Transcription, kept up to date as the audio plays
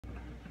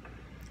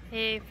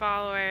Hey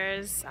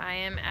followers, I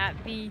am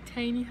at the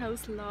tiny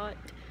house lot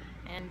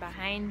and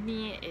behind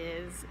me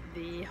is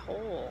the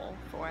hole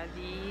for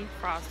the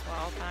frost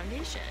wall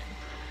foundation.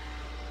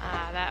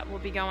 That will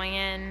be going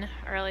in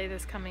early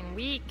this coming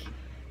week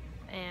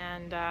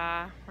and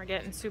we're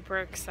getting super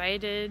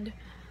excited.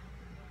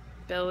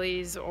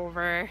 Billy's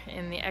over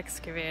in the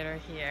excavator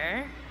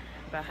here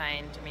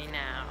behind me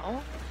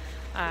now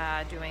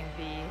doing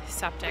the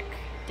septic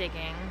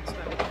digging so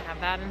that we can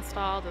have that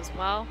installed as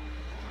well.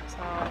 So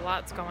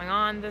lots going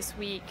on this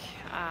week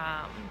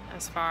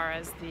as far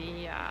as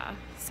the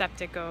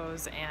septic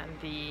goes and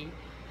the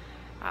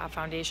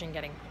foundation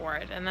getting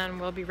poured, and then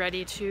we'll be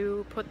ready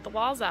to put the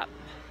walls up.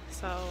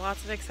 So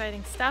lots of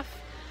exciting stuff.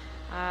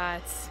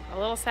 It's a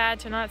little sad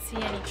to not see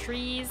any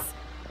trees,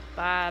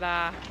 but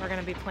we're going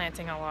to be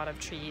planting a lot of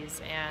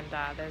trees, and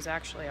there's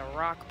actually a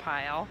rock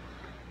pile.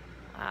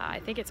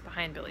 I think it's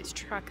behind Billy's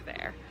truck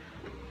there,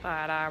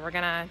 but we're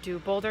gonna do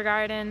boulder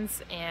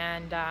gardens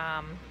and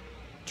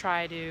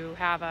try to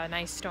have a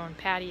nice stone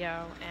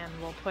patio, and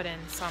we'll put in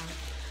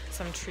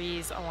some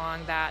trees along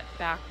that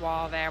back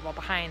wall there. Well,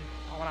 behind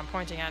what I'm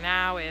pointing at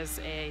now is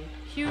a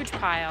huge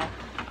pile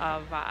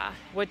of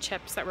wood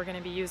chips that we're going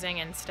to be using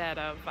instead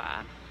of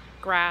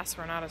grass.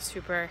 We're not a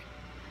super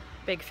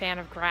big fan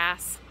of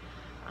grass,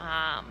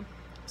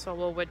 so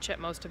we'll wood chip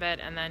most of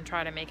it and then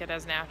try to make it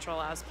as natural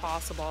as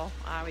possible.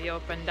 We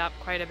opened up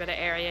quite a bit of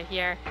area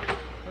here.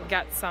 We've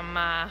got some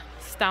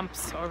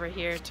stumps over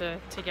here to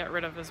get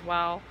rid of as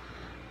well.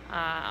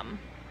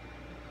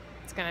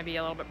 It's going to be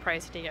a little bit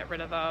pricey to get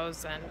rid of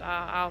those, and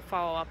I'll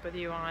follow up with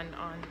you on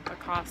the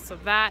costs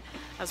of that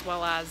as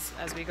well as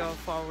we go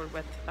forward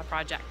with the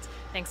project.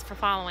 Thanks for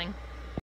following.